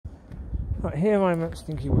Right, here I am at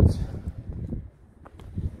Stinky Woods.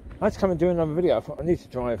 I had to come and do another video. I thought I need to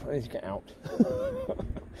drive, I need to get out.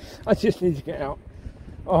 I just need to get out.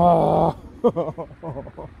 Oh.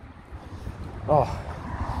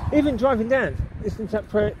 Oh. Even driving down, listening to that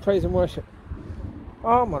praise and worship.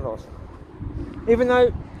 Oh my Lord. Even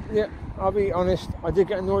though, yeah, I'll be honest, I did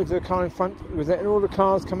get annoyed with the car in front. It was letting all the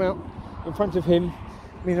cars come out in front of him,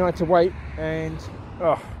 meaning I had to wait, and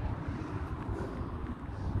oh.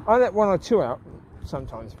 I let one or two out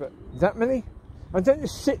sometimes, but that many? I don't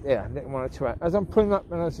just sit there and let one or two out. As I'm pulling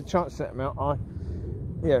up and there's a chance to let them out, I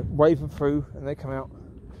wave them through and they come out.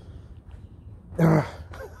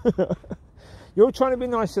 You're trying to be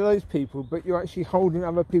nice to those people, but you're actually holding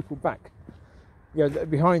other people back. That are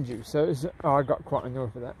behind you. So it's, I got quite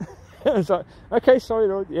annoyed with that. It's like, okay, sorry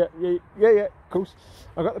Lord, yeah, of course.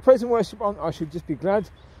 I've got the praise and worship on. I should just be glad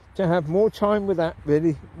to have more time with that,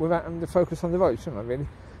 really, without having to focus on the road, shouldn't I, really?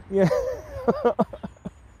 Yeah.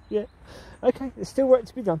 Yeah. Okay, there's still work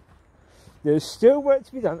to be done. There's still work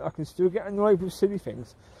to be done. I can still get annoyed with silly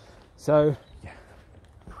things. So,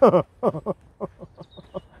 yeah.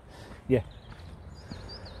 Yeah.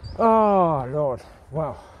 Oh, Lord.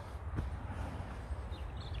 Wow.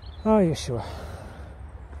 Oh, Yeshua.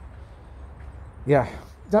 Yeah.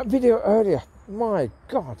 That video earlier. My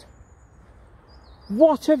God.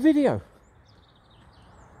 What a video.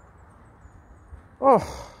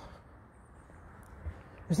 Oh.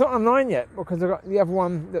 It's not online yet because I've got the other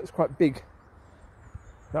one that's quite big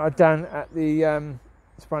that I've done at the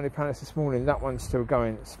Spiny Palace this morning. That one's still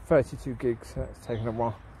going. It's 32 gigs, so that's taken a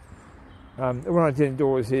while. The one I did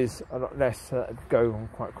indoors is a lot less, so that'd go on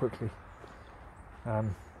quite quickly. But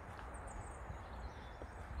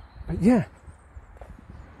yeah,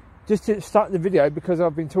 just to start the video, because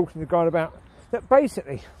I've been talking to God about that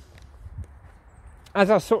basically, as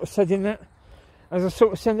I sort of said in that, as I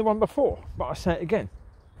sort of said the one before, but I'll say it again.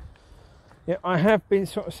 Yeah, I have been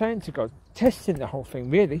sort of saying to God, testing the whole thing,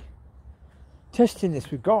 really. Testing this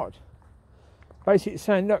with God. Basically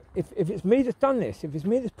saying, look, if it's me that's done this, if it's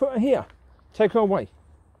me that's put her here, take her away.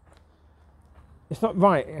 It's not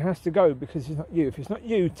right, it has to go because it's not you. If it's not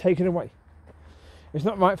you, take it away. It's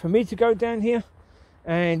not right for me to go down here,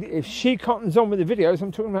 and if she cottons on with the videos,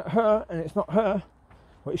 I'm talking about her, and it's not her,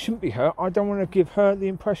 well, it shouldn't be her. I don't want to give her the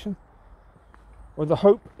impression, or the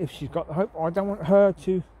hope, if she's got the hope. I don't want her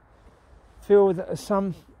to feel that there's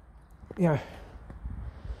some, that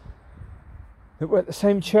we're at the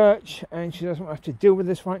same church and she doesn't have to deal with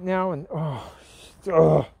this right now, and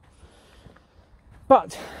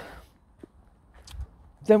But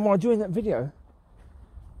then while doing that video,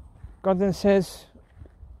 God then says,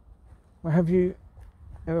 well, have you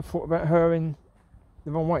ever thought about her in the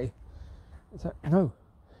wrong way? It's like, no.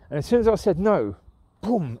 And as soon as I said no,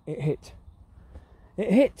 boom, it hit.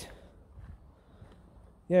 It hit.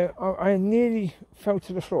 Yeah, I nearly fell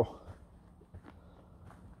to the floor.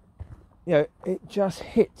 It just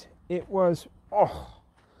hit. It was,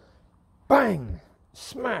 bang,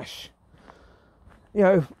 smash.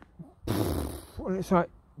 And it's like,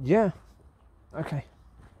 yeah, okay.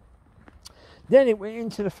 Then it went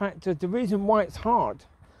into the fact that the reason why it's hard,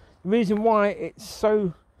 the reason why it's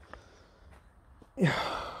so,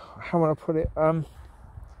 how would I put it?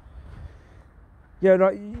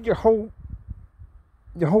 Like your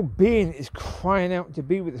whole being is crying out to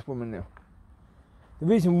be with this woman now. The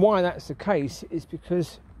reason why that's the case is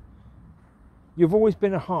because you've always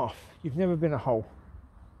been a half. You've never been a whole.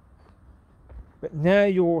 But now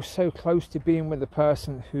you're so close to being with the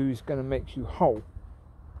person who's going to make you whole.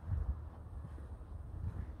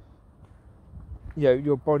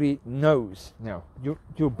 Your body knows now.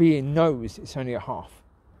 Your being knows it's only a half.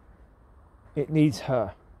 It needs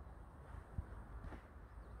her.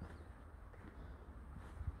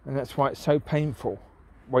 And that's why it's so painful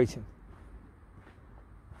waiting.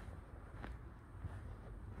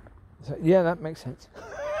 So, yeah, that makes sense.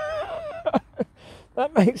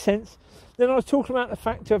 That makes sense. Then I was talking about the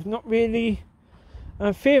fact of not really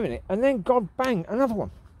fearing it. And then God, bang, another one.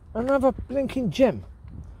 Another blinking gem.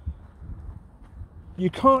 You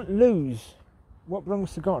can't lose what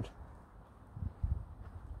belongs to God.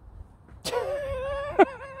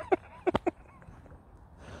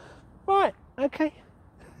 Right, okay.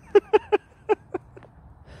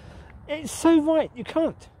 It's so right, you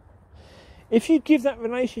can't. If you give that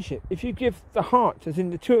relationship, if you give the heart, as in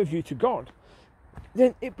the two of you, to God,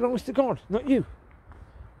 then it belongs to God, not you.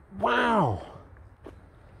 Wow.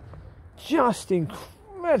 Just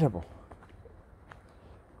incredible.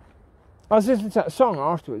 I was listening to that song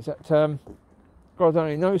afterwards, that God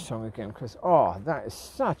Only Knows song again, because, that is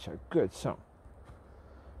such a good song.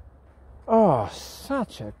 Oh,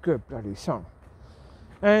 such a good bloody song.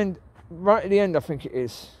 And right at the end, I think it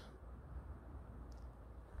is,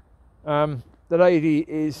 the lady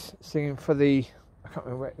is singing for the, I can't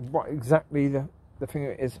remember what exactly the thing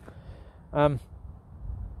it is, for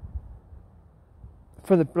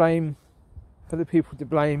the blame, for the people to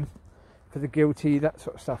blame, for the guilty, that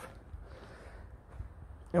sort of stuff.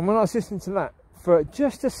 And when I was listening to that, for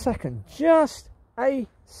just a second,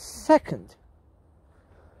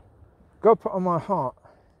 God put on my heart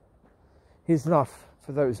his love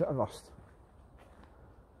for those that are lost.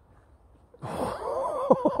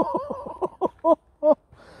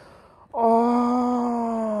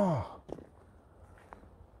 Oh,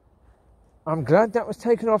 I'm glad that was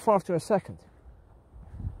taken off after a second.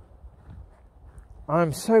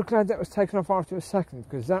 I'm so glad that was taken off after a second,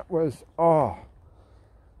 because that was,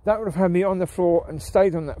 that would have had me on the floor and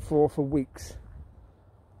stayed on that floor for weeks.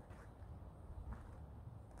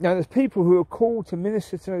 Now, there's people who are called to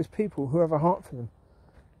minister to those people who have a heart for them.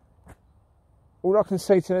 All I can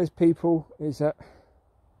say to those people is that,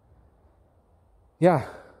 yeah,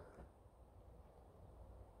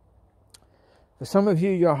 for some of you,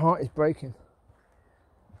 your heart is breaking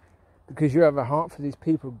because you have a heart for these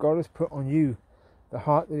people. God has put on you the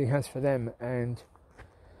heart that he has for them, and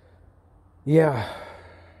yeah,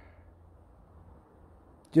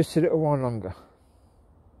 just a little while longer.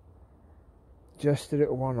 Just a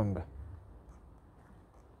little while longer.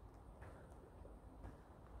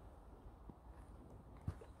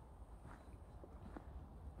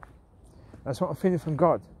 That's what I'm feeling from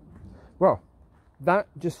God. Well, that,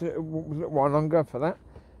 just a little while longer for that.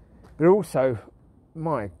 But also,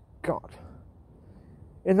 my God.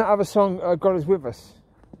 In that other song, God is with us,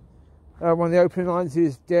 one of the opening lines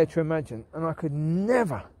is "Dare to Imagine." And I could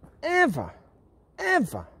never, ever,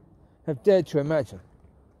 ever have dared to imagine.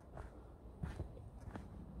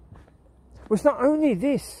 Well, it's not only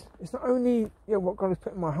this. It's not only what God has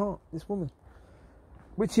put in my heart, this woman,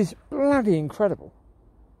 which is bloody incredible.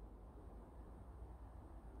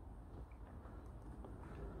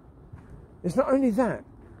 It's not only that.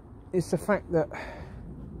 It's the fact that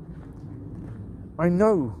I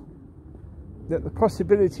know that the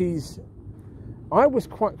possibilities, I was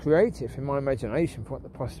quite creative in my imagination for what the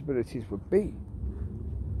possibilities would be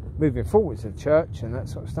moving forwards in church and that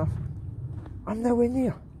sort of stuff. I'm nowhere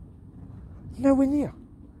near. Nowhere near.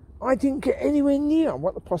 I didn't get anywhere near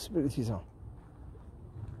what the possibilities are.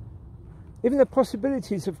 Even the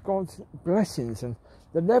possibilities of God's blessings and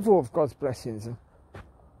the level of God's blessings. And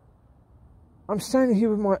I'm standing here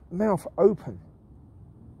with my mouth open,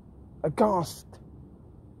 aghast.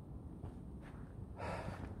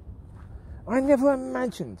 I never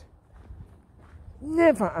imagined.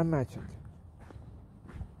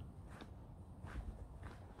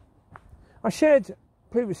 I shared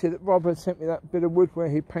previously that Rob had sent me that bit of wood where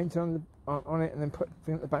he painted on it and then put the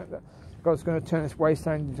thing at the back that God's going to turn this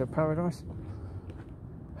wasteland into paradise.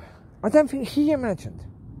 I don't think he imagined.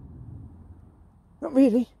 Not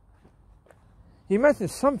really. He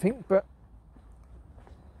imagined something, but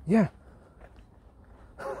yeah.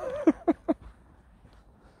 I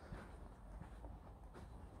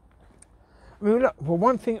mean, look, well,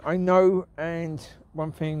 one thing I know, and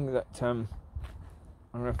one thing that I'm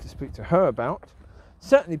going to have to speak to her about,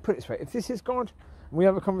 certainly put it this way, if this is God and we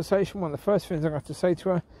have a conversation, one of the first things I'm going to have to say to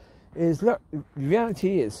her is, look, the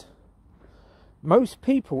reality is, most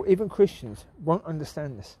people, even Christians, won't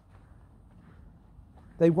understand this.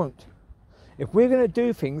 They won't. If we're going to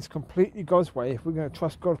do things completely God's way, if we're going to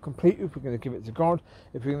trust God completely, if we're going to give it to God,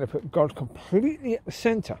 if we're going to put God completely at the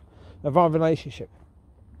centre of our relationship,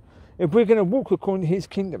 if we're going to walk according to his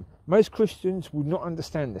kingdom, most Christians would not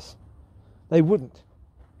understand this. They wouldn't.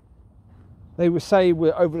 They would say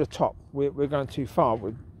we're over the top, we're going too far.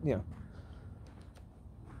 They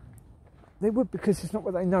would, because it's not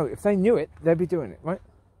what they know. If they knew it, they'd be doing it, right?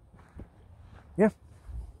 Yeah.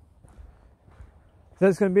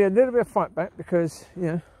 There's going to be a little bit of fight back because,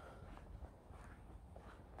 yeah.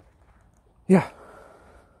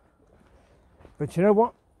 But you know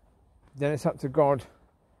what? Then it's up to God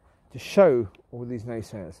to show all these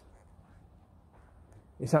naysayers.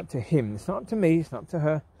 It's up to him. It's not up to me. It's not up to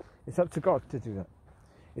her. It's up to God to do that.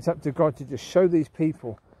 It's up to God to just show these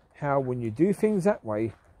people how, when you do things that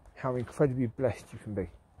way, how incredibly blessed you can be.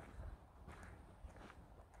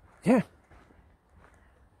 Yeah.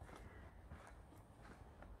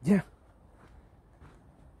 Yeah.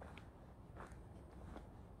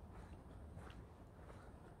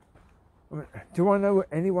 I mean, do I know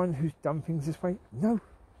anyone who's done things this way? No.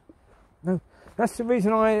 No. That's the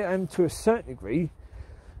reason I am, to a certain degree,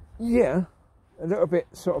 a little bit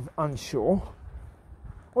sort of unsure.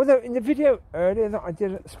 Although in the video earlier that I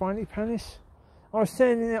did at the Spiny Palace, I was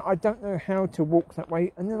saying in there, I don't know how to walk that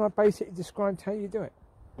way, and then I basically described how you do it.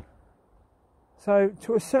 So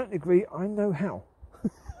to a certain degree, I know how.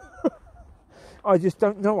 I just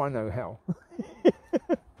don't know I know how.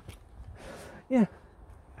 Yeah.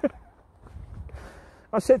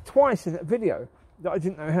 I said twice in that video that I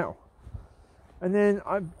didn't know how. And then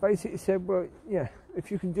I basically said, well, yeah,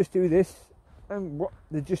 if you can just do this, and what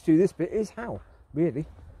the just do this bit is how, really.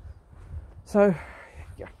 So,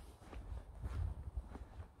 yeah.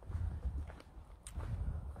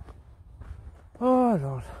 Oh,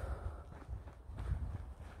 Lord.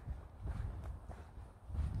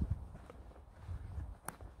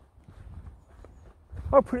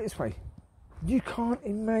 I'll put it this way. You can't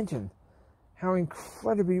imagine how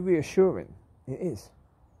incredibly reassuring it is.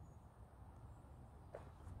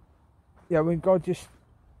 Yeah, when God just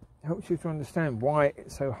helps you to understand why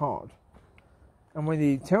it's so hard. And when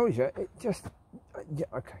he tells you, it just, yeah,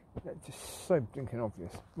 okay, that's just so blinking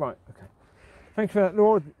obvious. Right, okay. Thank you for that,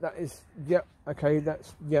 Lord. That is, yeah, okay,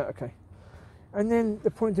 that's, yeah, okay. And then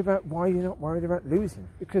the point about why you're not worried about losing.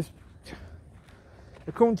 Because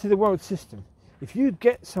according to the world system, if you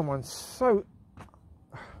get someone so...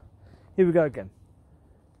 Here we go again.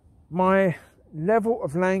 My level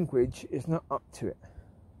of language is not up to it.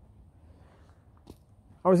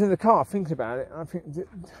 I was in the car thinking about it, and I think...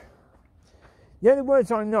 The only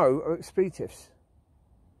words I know are expletives.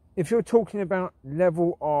 If you're talking about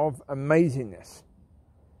level of amazingness,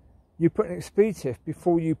 you put an expletive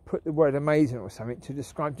before you put the word amazing or something to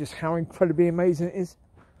describe just how incredibly amazing it is.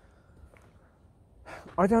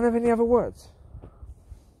 I don't have any other words.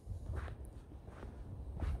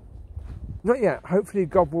 Not yet. Hopefully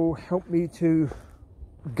God will help me to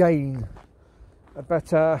gain a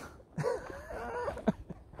better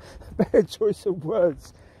choice of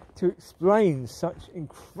words to explain such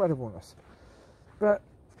incredibleness. But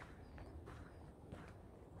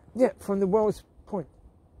yeah, from the world's point,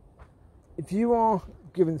 if you are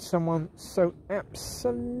given someone so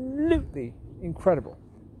absolutely incredible,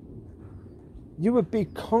 you would be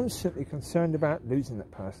constantly concerned about losing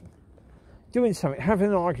that person. Doing something, having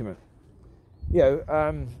an argument, you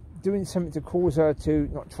know, doing something to cause her to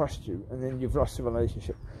not trust you, and then you've lost the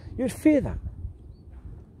relationship. You'd fear that,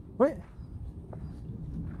 right?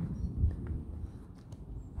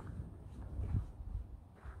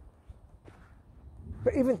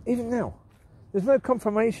 But even now, there's no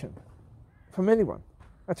confirmation from anyone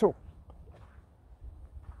at all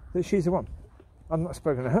that she's the one. I've not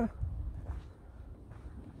spoken to her.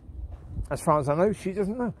 As far as I know, she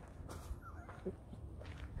doesn't know.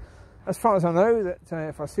 As far as I know, that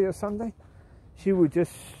if I see her Sunday, she will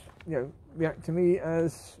just, you know, react to me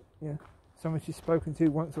as, you know, someone she's spoken to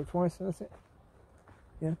once or twice, and that's it.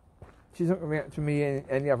 Yeah, she's not going to react to me in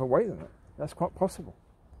any other way than that. That's quite possible.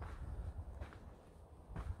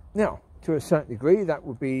 Now, to a certain degree, that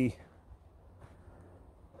would be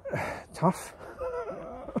tough.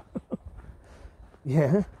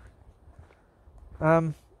 Yeah.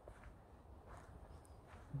 But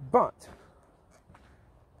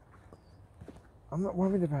I'm not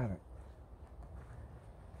worried about it.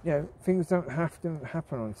 You know, things don't have to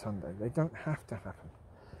happen on Sunday. They don't have to happen.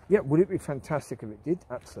 Yeah, would it be fantastic if it did?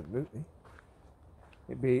 Absolutely.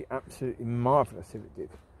 It'd be absolutely marvellous if it did.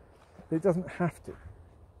 But it doesn't have to.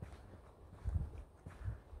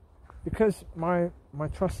 Because my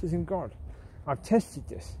trust is in God. I've tested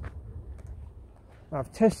this.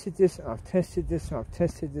 I've tested this, and I've tested this, and I've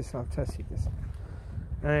tested this, and I've tested this.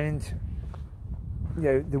 And, you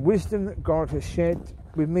know, the wisdom that God has shared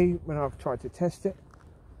with me when I've tried to test it,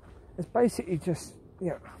 it's basically just, you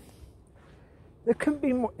know, there couldn't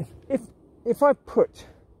be more. If I put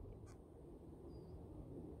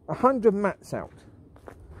 100 mats out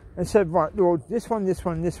and said, right, Lord, this one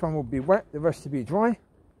will be wet, the rest will be dry.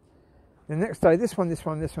 The next day, this one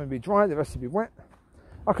will be dry, the rest will be wet.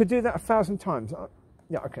 I could do that 1,000 times.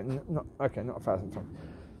 Yeah, okay, not 1,000 times.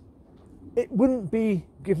 It wouldn't be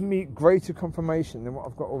giving me greater confirmation than what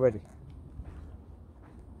I've got already.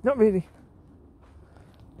 Not really.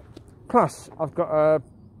 Plus, I've got a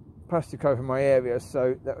plastic over my area,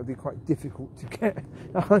 so that would be quite difficult to get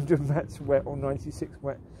 100 mats wet or 96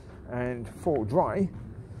 wet and 4 dry.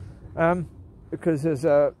 Because there's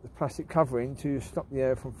a plastic covering to stop the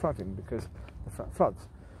air from flooding because the floods.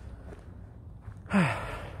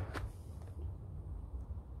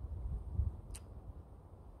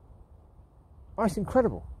 Oh, it's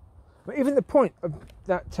incredible. But even the point of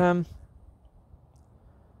that on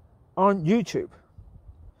YouTube,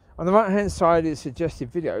 on the right hand side is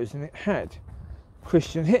suggested videos, and it had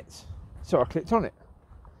Christian hits. So I clicked on it.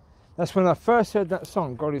 That's when I first heard that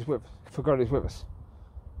song, God is with, for God is with us.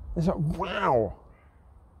 It's like, wow.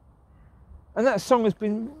 And that song has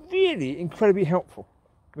been really incredibly helpful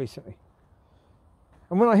recently.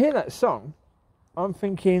 And when I hear that song, I'm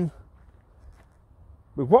thinking,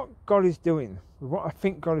 with what God is doing, with what I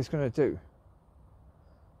think God is going to do,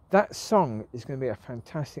 that song is going to be a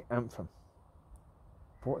fantastic anthem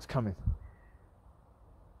for what's coming.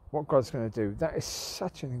 What God's going to do. That is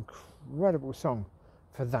such an incredible song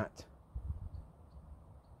for that.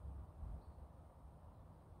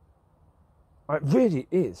 It really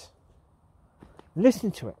is. Listen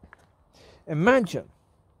to it. Imagine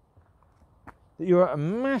that you're at a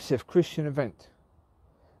massive Christian event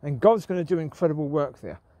and God's going to do incredible work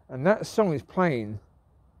there. And that song is playing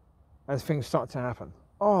as things start to happen.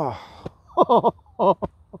 Oh,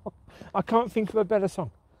 I can't think of a better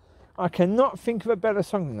song. I cannot think of a better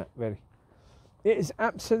song than that, really. It is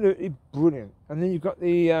absolutely brilliant. And then you've got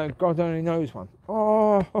the God Only Knows one.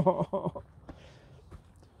 Oh,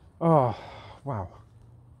 wow.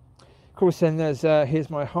 Of course, then there's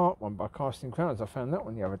Here's My Heart one by Casting Crowns. I found that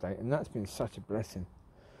one the other day, and that's been such a blessing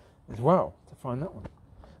as well to find that one.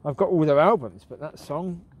 I've got all their albums, but that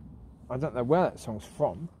song, I don't know where that song's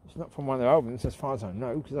from. It's not from one of their albums, as far as I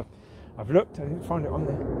know, because I've looked, I didn't find it on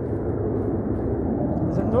there.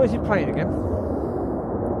 Is that noisy playing again?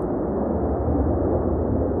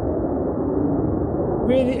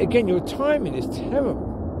 Really, again, your timing is terrible.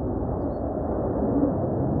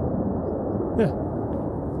 Yeah.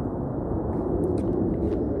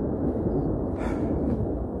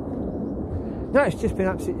 No, it's just been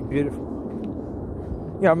absolutely beautiful.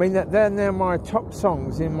 Yeah, I mean, they're now my top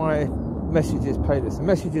songs in my messages playlist. The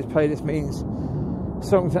messages playlist means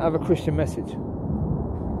songs that have a Christian message.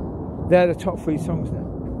 They're the top 3 songs now.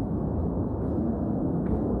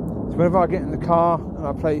 So whenever I get in the car and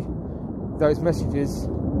I play those messages,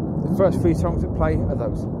 the first 3 songs that play are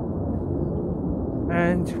those.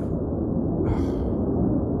 And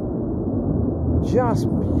just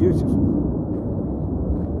beautiful.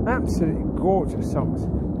 Absolutely gorgeous songs.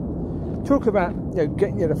 Talk about,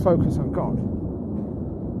 getting you to focus on God.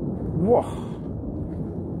 Whoa.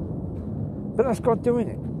 But that's God doing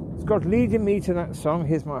it. It's God leading me to that song,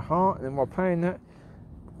 Here's My Heart, and then while playing that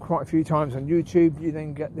quite a few times on YouTube, you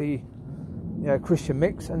then get the Christian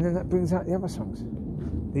mix, and then that brings out the other songs.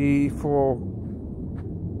 The 4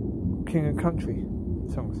 King and Country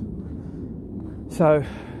songs. So,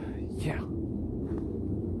 yeah.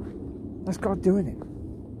 That's God doing it.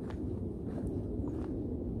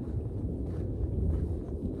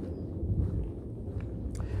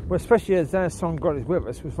 Well, especially as their song God is With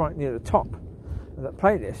Us was right near the top of that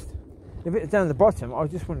playlist. If it was down the bottom, I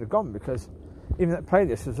just wouldn't have gone, because even that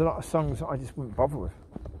playlist, there's a lot of songs that I just wouldn't bother with.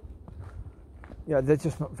 They're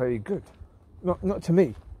just not very good. Not to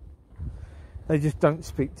me. They just don't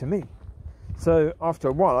speak to me. So after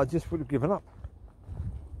a while, I just would have given up.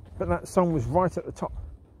 But that song was right at the top.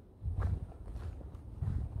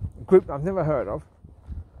 A group I've never heard of.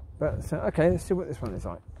 But so, okay, let's see what this one is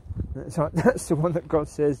like. And it's like, that's the one that God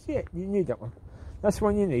says, yeah, you need that one. That's the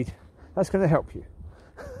one you need. That's going to help you.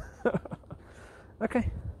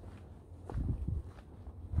 Okay.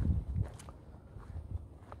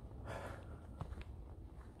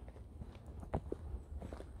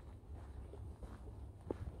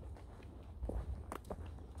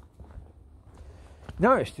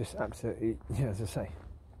 No, it's just absolutely, as I say.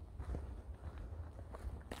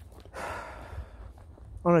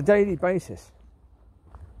 On a daily basis.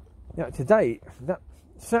 Today, that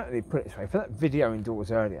certainly put it this way, for that video indoors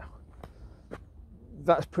earlier,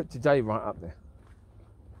 that's put today right up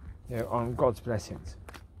there. On God's blessings.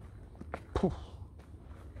 Poof.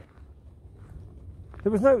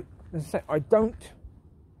 There was no, as I say, I don't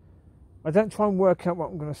try and work out what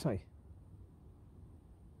I'm going to say.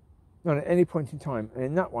 Not at any point in time. And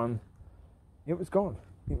in that one, it was God.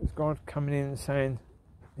 It was God coming in and saying,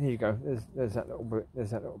 here you go, there's that little bit, there's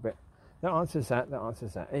that little bit. That answers that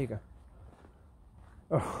answers that. There you go.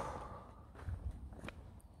 Oh.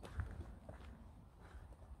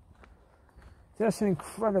 That's an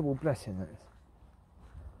incredible blessing, that is.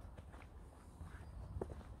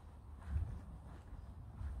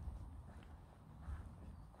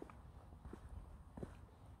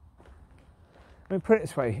 I mean, put it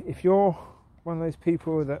this way, if you're one of those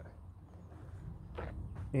people that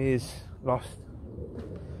is lost,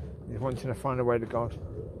 is wanting to find a way to God,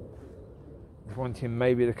 is wanting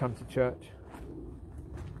maybe to come to church,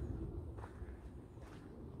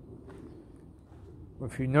 or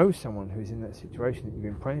if you know someone who's in that situation that you've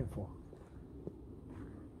been praying for,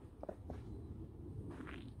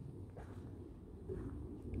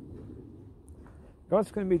 God's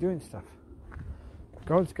going to be doing stuff.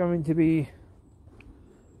 God's going to be,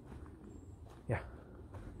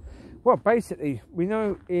 well, basically, we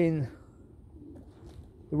know in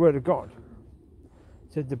the Word of God,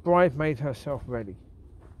 it said the bride made herself ready.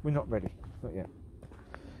 We're not ready, not yet.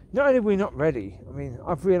 Not only are we not ready, I mean,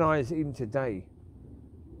 I've realised even today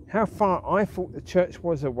how far I thought the church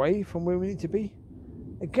was away from where we need to be.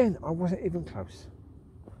 Again, I wasn't even close.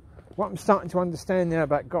 What I'm starting to understand now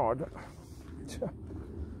about God,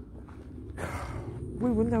 we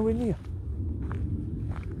were nowhere near.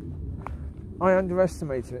 I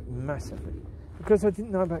underestimated it massively because I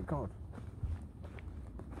didn't know about God.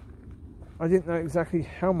 I didn't know exactly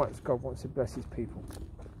how much God wants to bless his people.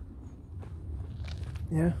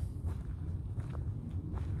 Yeah.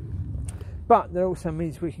 But that also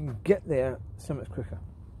means we can get there so much quicker.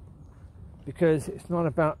 Because it's not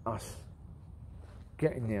about us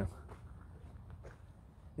getting there.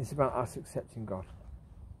 It's about us accepting God.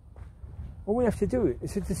 All we have to do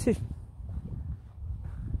is a decision.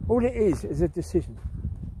 All it is a decision.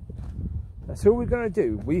 That's all we're going to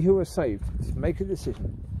do. We who are saved is make a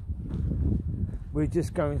decision. We're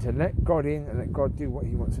just going to let God in and let God do what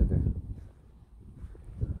he wants to do.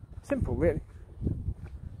 Simple, really.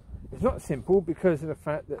 It's not simple because of the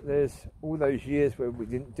fact that there's all those years where we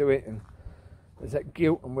didn't do it, and there's that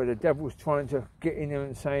guilt, and where the devil's trying to get in there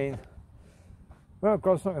and saying, well,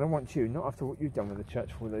 God's not going to want you, not after what you've done with the church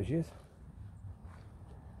for all those years.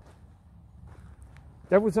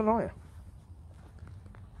 Devil's a liar.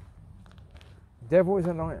 The devil is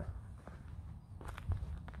a liar.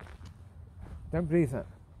 Don't believe that.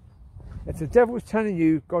 If the devil's telling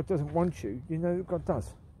you God doesn't want you, you know that God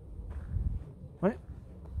does. Right?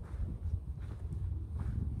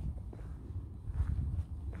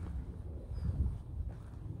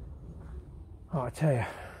 Oh, I tell you,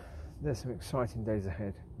 there's some exciting days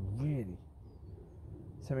ahead. Really.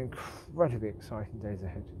 Some incredibly exciting days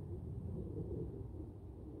ahead.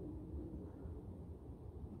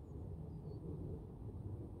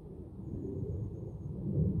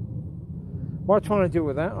 What I'm trying to do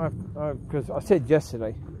with that, because I said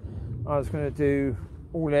yesterday I was going to do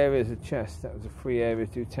all areas of chest. That was a free area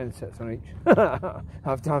to do 10 sets on each.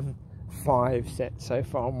 I've done 5 sets so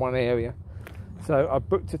far on one area. So I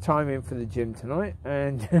booked a time in for the gym tonight,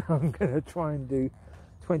 and I'm going to try and do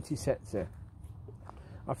 20 sets there.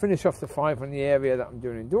 I'll finish off the 5 on the area that I'm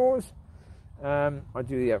doing indoors. I'll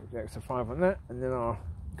do the extra 5 on that, and then I'll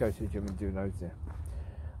go to the gym and do loads there.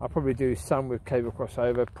 I'll probably do some with cable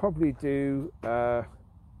crossover, probably do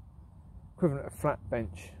equivalent of flat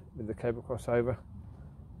bench with the cable crossover,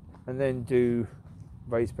 and then do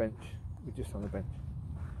raised bench with just on the bench.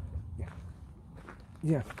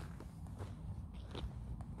 Yeah.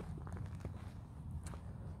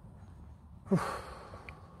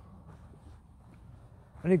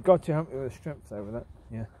 I need God to help me with the strength over that.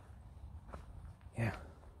 Yeah.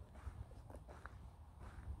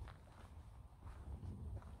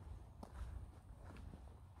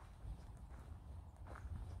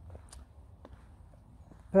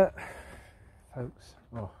 But, folks,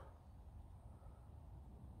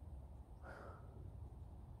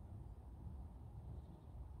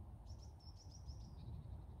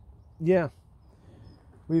 yeah,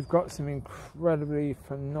 we've got some incredibly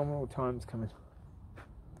phenomenal times coming.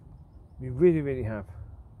 We really, really have.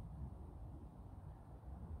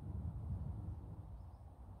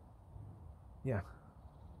 Yeah.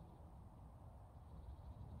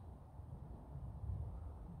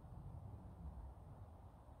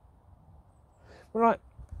 Well, like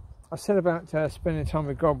I said about spending time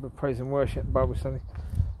with God with praise and worship and Bible study.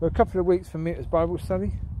 For a couple of weeks for me it was Bible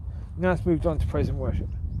study. Now it's moved on to praise and worship.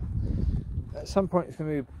 At some point it's going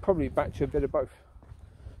to move probably back to a bit of both,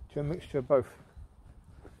 to a mixture of both.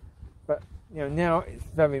 But now it's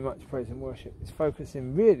very much praise and worship. It's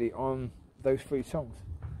focusing really on those 3 songs.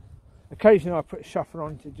 Occasionally I put a shuffle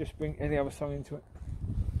on to just bring any other song into it.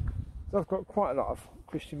 So I've got quite a lot of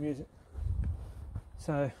Christian music.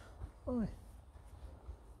 So,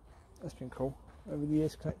 that's been cool. Over the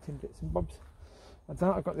years collecting bits and bobs. I've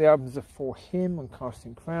got the albums of For Him and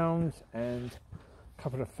Casting Crowns, and a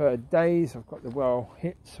couple of Third Days. I've got the Well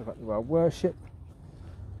Hits, I've got the Well Worship.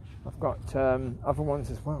 I've got other ones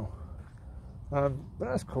as well. But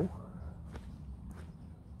that's cool.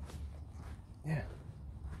 Yeah.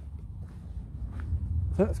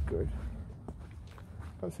 So that's good.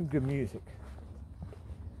 Got some good music.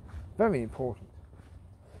 Very important.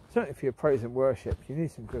 Certainly for your praise and worship, you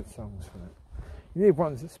need some good songs for that. You need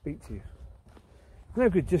ones that speak to you. It's no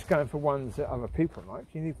good just going for ones that other people like.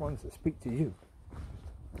 You need ones that speak to you.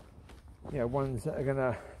 Ones that are going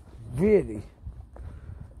to really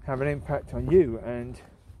have an impact on you and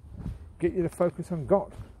get you to focus on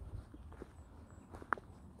God.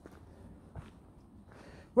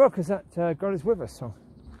 Well, because that God is with us song.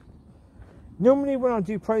 Normally when I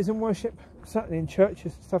do praise and worship, certainly in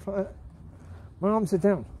churches and stuff like that, my arms are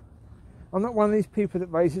down. I'm not one of these people that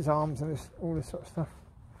raises arms and all this sort of stuff.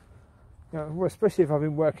 You know, well, especially if I've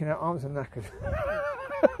been working out, arms are knackered.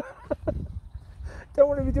 Don't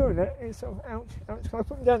want to be doing that. It's sort of, ouch, ouch, can I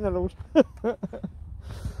put them down there, Lord?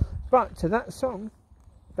 But to that song,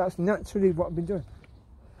 that's naturally what I've been doing.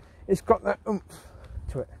 It's got that oomph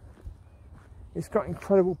to it. It's got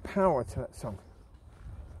incredible power to that song.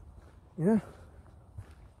 You know?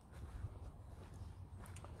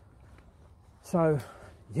 So,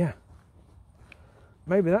 yeah.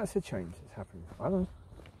 Maybe that's a change that's happening. I don't know.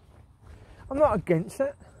 I'm not against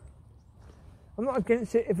it. I'm not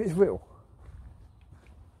against it if it's real.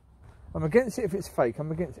 I'm against it if it's fake.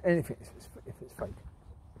 I'm against anything if it's fake.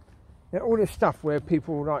 You know, all this stuff where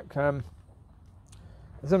people like... I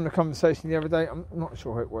was having a conversation the other day. I'm not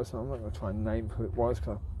sure who it was. So I'm not going to try and name who it was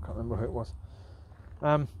because I can't remember who it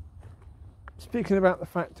was. Speaking about the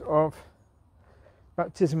fact of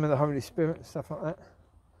baptism of the Holy Spirit and stuff like that.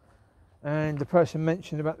 And the person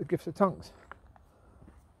mentioned about the gift of tongues.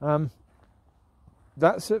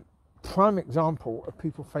 That's a prime example of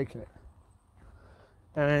people faking it.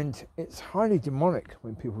 And it's highly demonic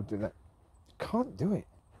when people do that. You can't do it.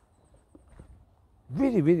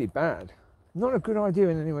 Really, really bad. Not a good idea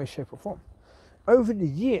in any way, shape or form. Over the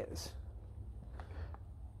years,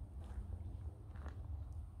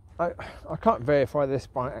 I can't verify this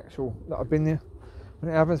by actual that I've been there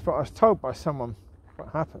when it happens, but I was told by someone what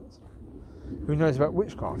happens who knows about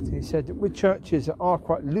witchcraft. He said that with churches that are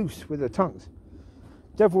quite loose with their tongues,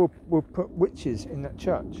 the devil will put witches in that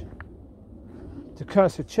church to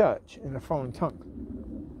curse a church in a foreign tongue,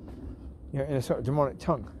 you know, in a sort of demonic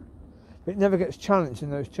tongue. But it never gets challenged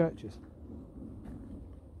in those churches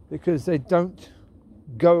because they don't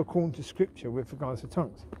go according to scripture with regards to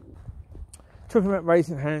tongues. Talking about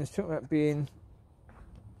raising hands, talking about being,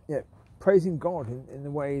 yeah, praising God in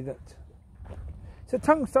the way that... So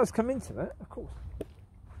tongues does come into that, of course.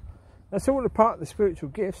 That's all a part of the spiritual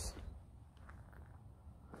gifts.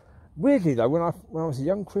 Weirdly though, when I was a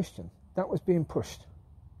young Christian, that was being pushed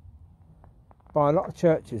by a lot of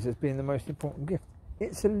churches as being the most important gift.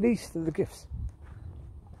 It's the least of the gifts.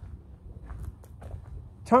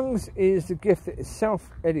 Tongues is the gift that is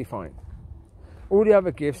self-edifying. All the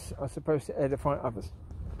other gifts are supposed to edify others.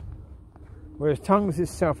 Whereas tongues is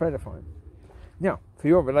self-edifying. Now, for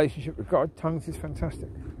your relationship with God, tongues is fantastic.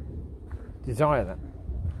 Desire that.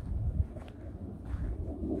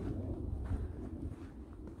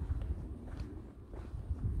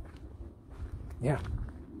 Yeah.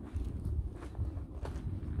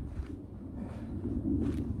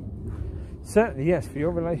 Certainly, yes, for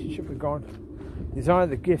your relationship with God, desire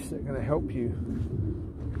the gifts that are going to help you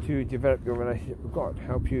to develop your relationship with God,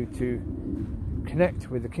 help you to connect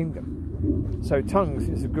with the kingdom. So tongues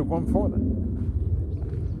is a good one for that.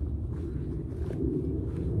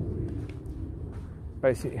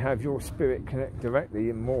 Basically have your spirit connect directly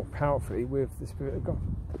and more powerfully with the Spirit of God.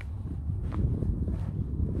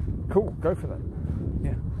 Cool, go for that.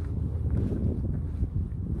 Yeah.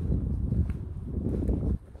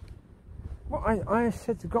 Well, I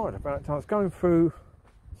said to God about it. I was going through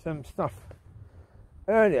some stuff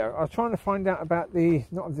earlier. I was trying to find out about the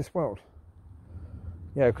not of this world.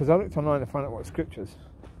 Yeah, because I looked online to find out what scriptures.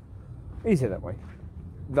 Easier that way.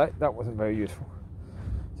 That wasn't very useful.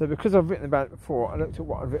 So because I've written about it before, I looked at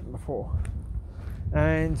what I've written before.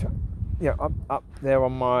 And yeah, up there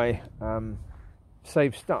on my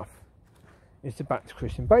saved stuff is the Back to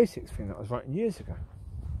Christian Basics thing that I was writing years ago.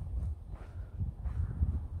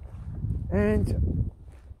 And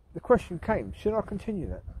the question came, should I continue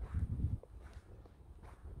that?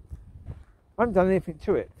 I haven't done anything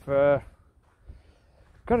to it for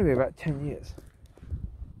got to be about 10 years.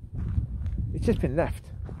 It's just been left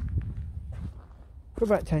for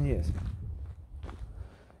about 10 years.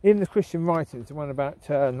 Even the Christian writings, the one about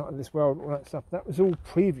not of this world, all that stuff, that was all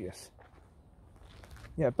previous.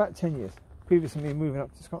 Yeah, about 10 years previous to me moving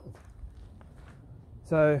up to Scotland.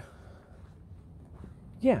 So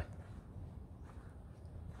yeah,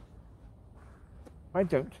 I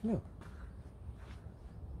don't know.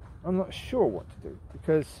 I'm not sure what to do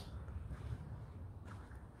because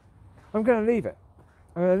I'm going to leave it.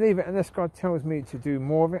 I'm going to leave it unless God tells me to do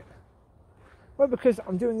more of it. Well, because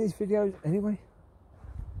I'm doing these videos anyway.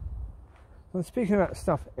 I'm speaking about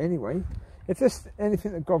stuff anyway. If there's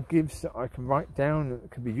anything that God gives that I can write down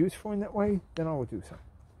that can be useful in that way, then I will do so.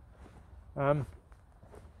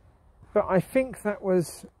 But I think that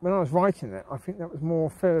was, when I was writing that, I think that was more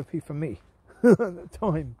therapy for me at the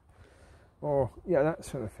time. Or, yeah, that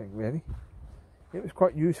sort of thing, really. It was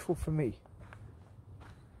quite useful for me.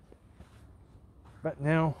 But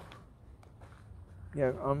now, you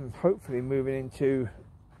know, I'm hopefully moving into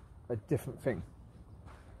a different thing,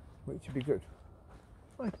 which would be good.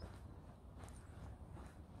 Hi.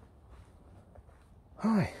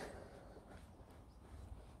 Hi.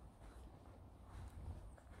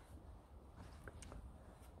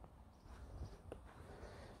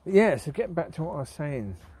 But yeah, so getting back to what I was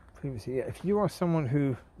saying previously, yeah, if you are someone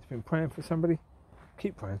who has been praying for somebody,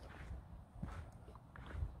 keep praying.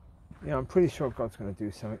 Yeah, I'm pretty sure God's going to do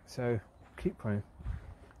something, so keep praying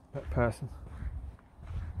for that person.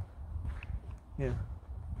 Yeah.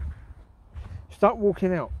 Start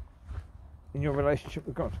walking out in your relationship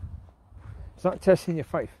with God. Start testing your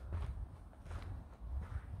faith.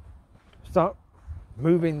 Start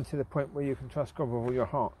moving to the point where you can trust God with all your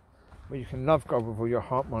heart, where you can love God with all your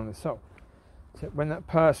heart, mind and soul. So when that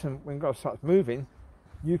person, when God starts moving,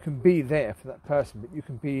 you can be there for that person, but you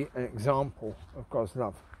can be an example of God's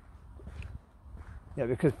love. Yeah,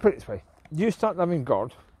 because put it this way, you start loving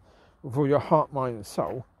God with all your heart, mind and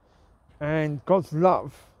soul, and God's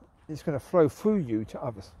love is going to flow through you to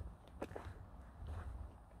others.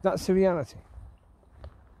 That's the reality.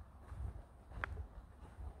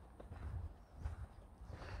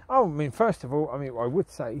 Oh, I mean, first of all, I mean, I would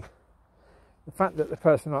say the fact that the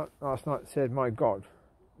person last night said, "My God,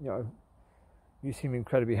 you know, you seem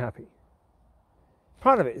incredibly happy."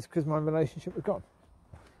 Part of it is because of my relationship with God.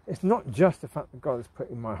 It's not just the fact that God has put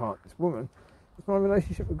in my heart this woman. It's my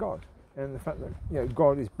relationship with God, and the fact that, you know,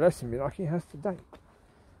 God is blessing me like He has today.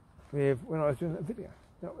 When I was doing that video,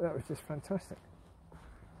 that was just fantastic,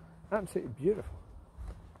 absolutely beautiful.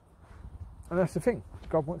 And that's the thing.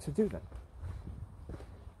 God wants to do that.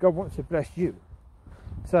 God wants to bless you.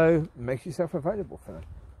 So make yourself available for that.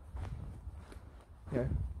 You know,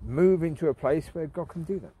 move into a place where God can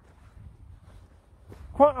do that.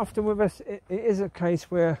 Quite often with us, it is a case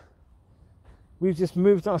where we've just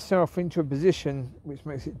moved ourselves into a position which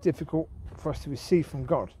makes it difficult for us to receive from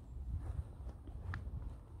God.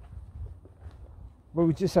 But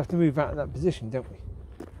we just have to move out of that position, don't we?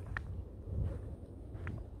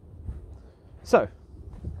 So,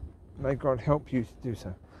 may God help you to do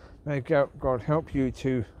so. May God help you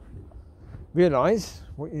to realise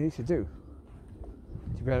what you need to do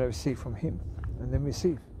to be able to receive from Him, and then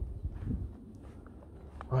receive.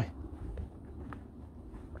 Right.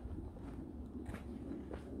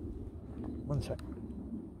 One sec.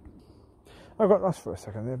 I got lost for a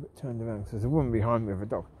second there, but turned around because there's a woman behind me with a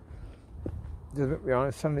dog. Just looked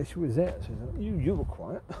behind, suddenly she was there. She said, you were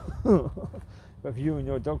quiet. But you and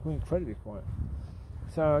your dog were incredibly quiet.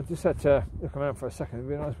 So I just had to look around for a second and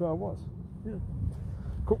realise where I was. Yeah.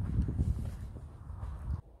 Cool.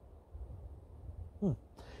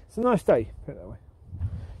 It's a nice day, put it that way.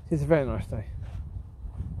 It's a very nice day.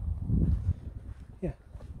 Yeah.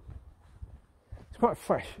 It's quite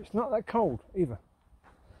fresh. It's not that cold either.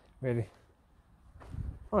 Really.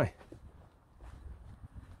 Hi.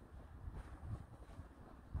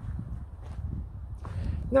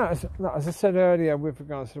 No, as I said earlier with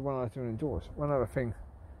regards to the one I was doing indoors, one other thing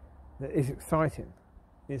that is exciting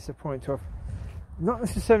is the point of not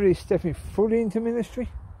necessarily stepping fully into ministry,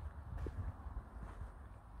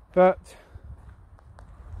 but,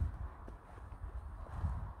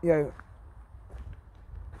 you know,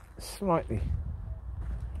 slightly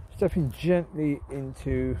stepping gently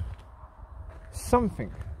into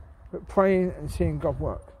something, but praying and seeing God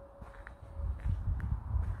work.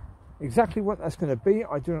 Exactly what that's going to be,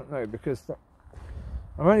 I do not know, because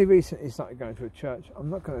I've only recently started going to a church. I'm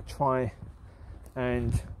not going to try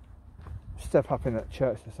and step up in that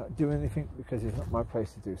church and start doing anything, because it's not my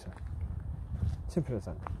place to do so. Simple as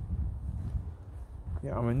that.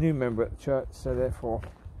 Yeah, I'm a new member at the church, so therefore,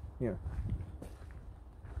 you know,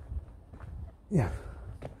 yeah.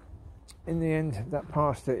 In the end, that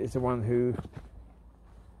pastor is the one who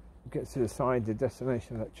gets to decide the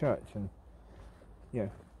destination of that church, and, you know,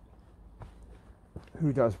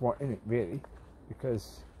 who does what in it, really,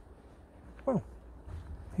 because, well,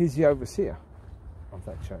 he's the overseer of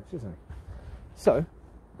that church, isn't he? So,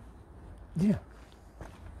 yeah.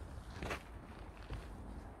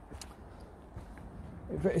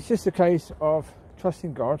 But it's just a case of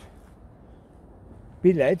trusting God,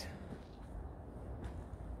 be led,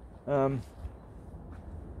 learn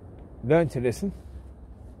to listen.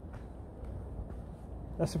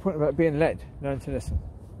 That's the point about being led, learn to listen.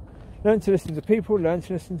 Learn to listen to people, learn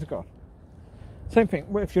to listen to God. Same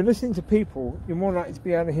thing, well, if you're listening to people, you're more likely to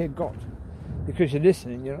be able to hear God. because you're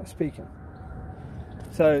listening, you're not speaking.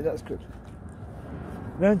 So that's good.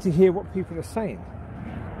 Learn to hear what people are saying.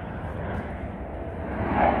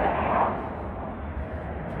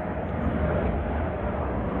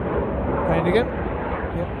 Playing again?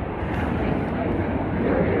 Yep.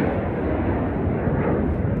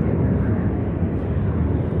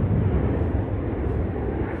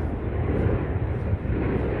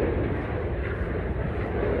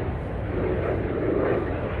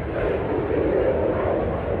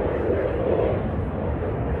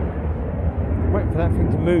 Waiting for that thing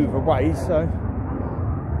to move away, so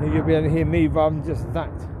you'll be able to hear me rather than just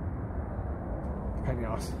that. Pain in the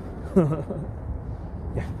arse.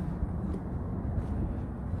 Yeah.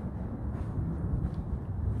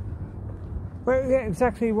 Well, yeah,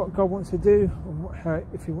 exactly what God wants to do, and how,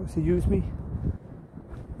 if He wants to use me,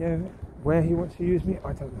 yeah, where He wants to use me,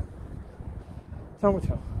 I don't know. Time will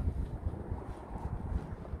tell.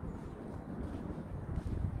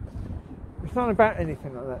 It's not about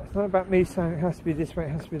anything like that. It's not about me saying it has to be this way,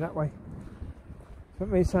 it has to be that way. It's not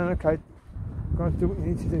me saying, okay, God, do what you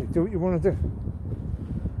need to do. Do what you want to do.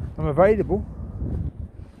 I'm available.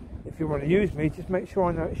 If you want to use me, just make sure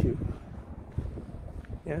I know it's you.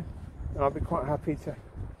 Yeah? And I'll be quite happy to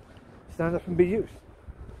stand up and be used.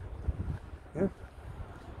 Yeah?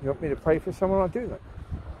 You want me to pray for someone, I'll do that.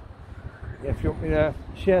 Yeah, if you want me to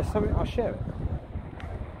share something, I'll share it.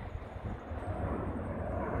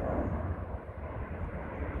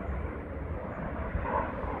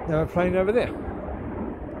 Now a plane over there.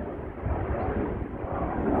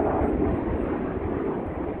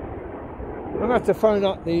 I'm going to have to phone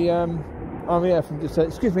up the RAF and just say,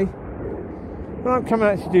 excuse me, when I'm coming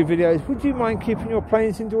out to do videos, would you mind keeping your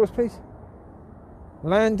planes indoors, please?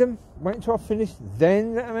 Land them, wait until I've finished,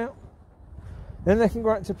 then let them out. Then they can go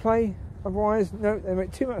out to play. Otherwise, no, they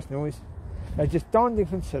make too much noise. They're just darned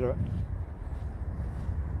inconsiderate.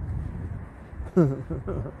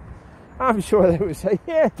 I'm sure they would say,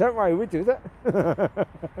 yeah, don't worry, we'll do that.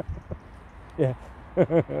 Yeah.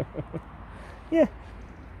 Yeah.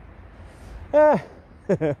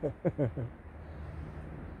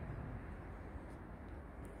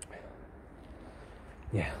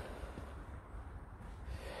 Yeah.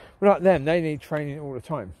 Well, like them, they need training all the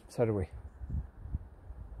time. So do we.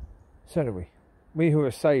 So do we. We who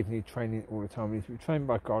are saved need training all the time. We need to be trained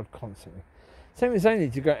by God constantly. Same as they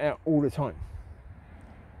need to go out all the time.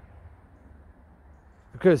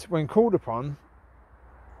 Because when called upon,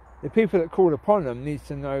 the people that called upon them needs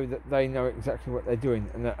to know that they know exactly what they're doing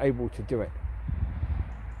and they're able to do it.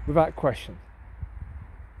 Without question.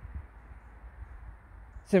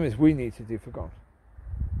 Same as we need to do for God.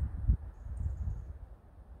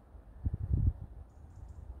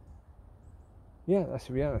 Yeah, that's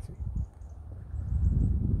the reality.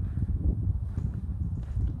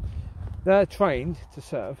 They're trained to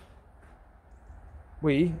serve.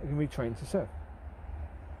 We are going to be trained to serve.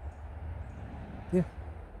 Yeah.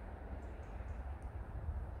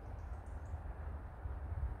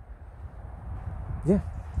 Yeah.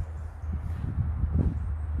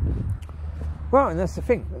 Well, and that's the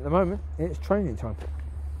thing. At the moment, it's training time.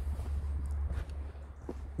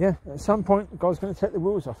 Yeah, at some point, God's going to take the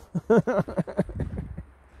wheels off.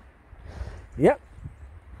 Yep.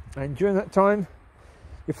 And during that time,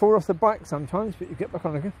 you fall off the bike sometimes, but you get back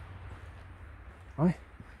on again. Right?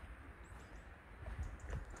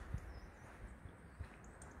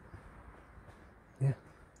 Yeah.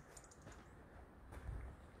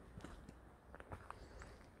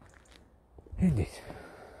 Indeed.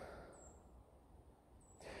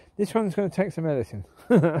 This one's going to take some editing.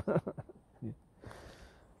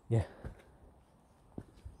 Yeah.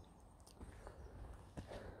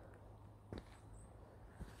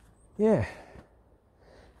 Yeah.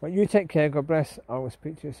 Well, you take care. God bless. I will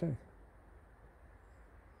speak to you soon.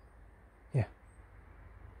 Yeah.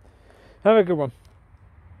 Have a good one.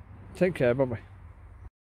 Take care. Bye-bye.